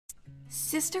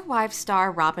Sister Wives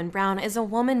star Robyn Brown is a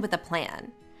woman with a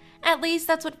plan. At least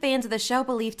that's what fans of the show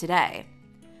believe today.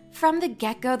 From the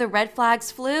get-go, the red flags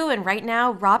flew, and right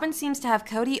now, Robyn seems to have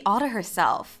Kody all to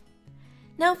herself.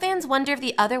 Now fans wonder if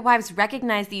the other wives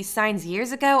recognized these signs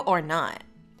years ago or not.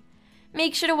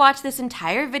 Make sure to watch this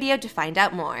entire video to find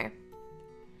out more.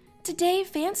 Today,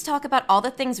 fans talk about all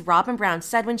the things Robyn Brown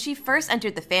said when she first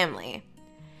entered the family.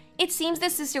 It seems the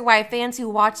Sister Wife fans who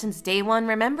watched since day one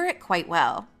remember it quite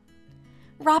well.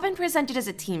 Robyn presented as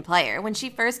a team player when she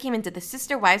first came into the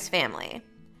Sister Wives family.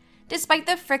 Despite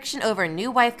the friction over a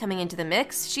new wife coming into the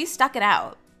mix, she stuck it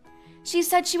out. She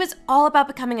said she was all about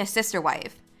becoming a sister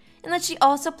wife, and that she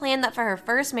also planned that for her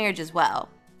first marriage as well,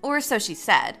 or so she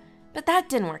said, but that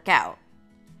didn't work out.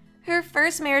 Her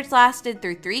first marriage lasted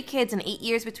through 3 kids in 8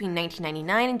 years between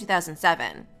 1999 and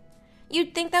 2007.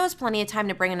 You'd think that was plenty of time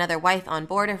to bring another wife on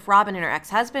board if Robyn and her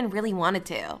ex-husband really wanted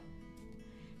to.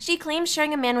 She claims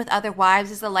sharing a man with other wives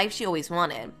is the life she always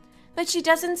wanted, but she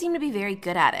doesn't seem to be very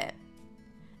good at it.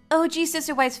 OG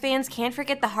Sister Wives fans can't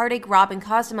forget the heartache Robyn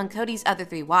caused among Kody's other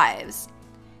 3 wives.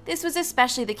 This was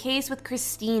especially the case with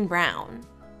Robyn Brown.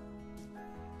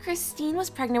 Christine was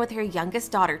pregnant with her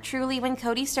youngest daughter Truly when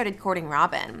Kody started courting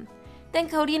Robyn. Then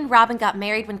Kody and Robyn got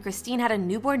married when Christine had a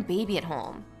newborn baby at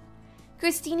home.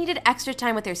 Christine needed extra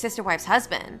time with her sister wife's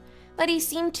husband, but he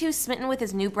seemed too smitten with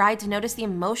his new bride to notice the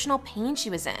emotional pain she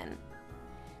was in.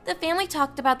 The family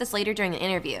talked about this later during an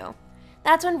interview.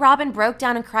 That's when Robyn broke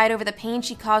down and cried over the pain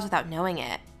she caused without knowing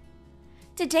it.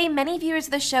 Today, many viewers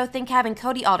of the show think having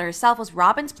Kody all to herself was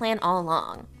Robyn's plan all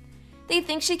along. They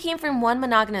think she came from one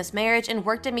monogamous marriage and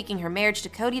worked at making her marriage to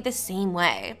Kody the same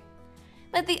way.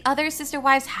 But the other sister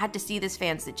wives had to see this,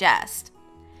 fans suggest.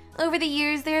 Over the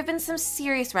years, there have been some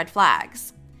serious red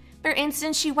flags. For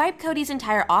instance, she wiped Kody's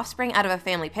entire offspring out of a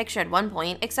family picture at one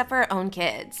point, except for her own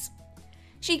kids.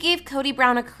 She gave Kody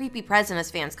Brown a creepy present,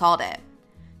 as fans called it.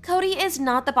 Kody is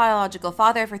not the biological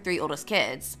father of her 3 oldest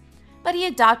kids, but he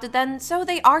adopted them, so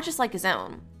they are just like his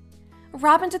own.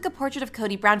 Robyn took a portrait of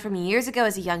Kody Brown from years ago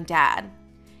as a young dad.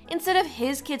 Instead of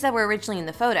his kids that were originally in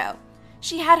the photo,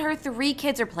 she had her 3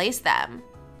 kids replace them.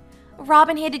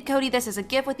 Robyn handed Kody this as a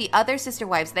gift with the other sister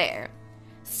wives there.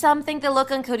 Some think the look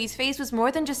on Kody's face was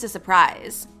more than just a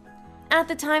surprise. At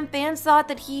the time, fans thought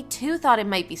that he too thought it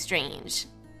might be strange.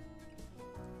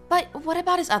 But what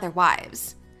about his other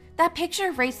wives? That picture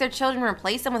erased their children and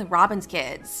replaced them with Robyn's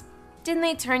kids. Didn't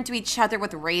they turn to each other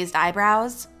with raised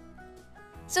eyebrows?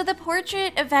 So the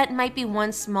portrait event might be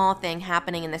one small thing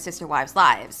happening in the sister wives'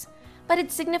 lives, but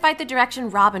it signified the direction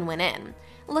Robyn went in.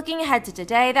 Looking ahead to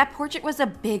today, that portrait was a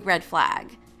big red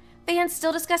flag. Fans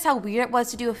still discuss how weird it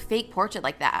was to do a fake portrait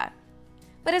like that.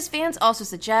 But as fans also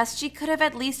suggest, she could have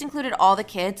at least included all the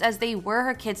kids as they were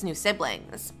her kids' new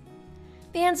siblings.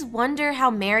 Fans wonder how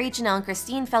Mary, Janelle, and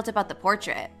Christine felt about the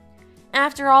portrait.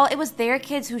 After all, it was their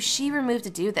kids who she removed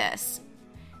to do this.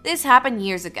 This happened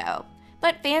years ago,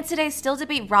 but fans today still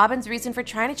debate Robyn's reason for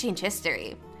trying to change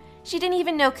history. She didn't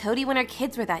even know Kody when her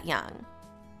kids were that young.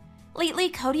 Lately,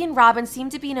 Kody and Robyn seem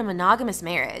to be in a monogamous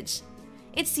marriage.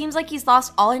 It seems like he's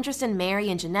lost all interest in Mary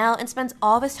and Janelle and spends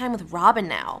all of his time with Robyn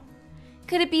now.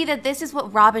 Could it be that this is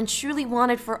what Robyn truly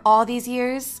wanted for all these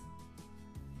years?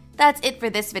 That's it for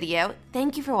this video.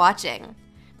 Thank you for watching.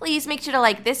 Please make sure to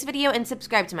like this video and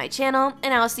subscribe to my channel,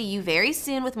 and I'll see you very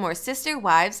soon with more Sister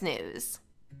Wives news.